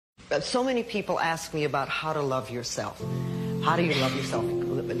So many people ask me about how to love yourself. How do you love yourself,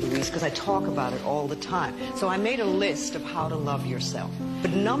 Louise? Because I talk about it all the time. So I made a list of how to love yourself.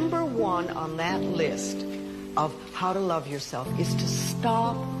 But number one on that list of how to love yourself is to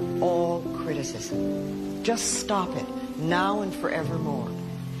stop all criticism. Just stop it, now and forevermore.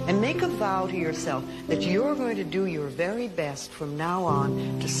 And make a vow to yourself that you're going to do your very best from now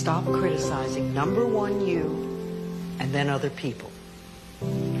on to stop criticizing, number one, you, and then other people.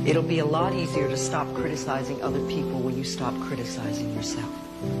 It'll be a lot easier to stop criticizing other people when you stop criticizing yourself.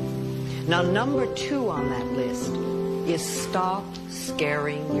 Now, number two on that list is stop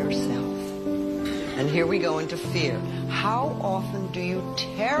scaring yourself. And here we go into fear. How often do you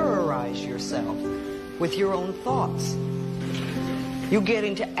terrorize yourself with your own thoughts? You get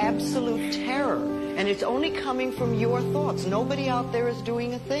into absolute terror, and it's only coming from your thoughts. Nobody out there is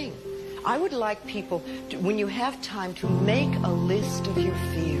doing a thing. I would like people, when you have time, to make a list of your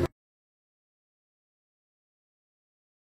fears.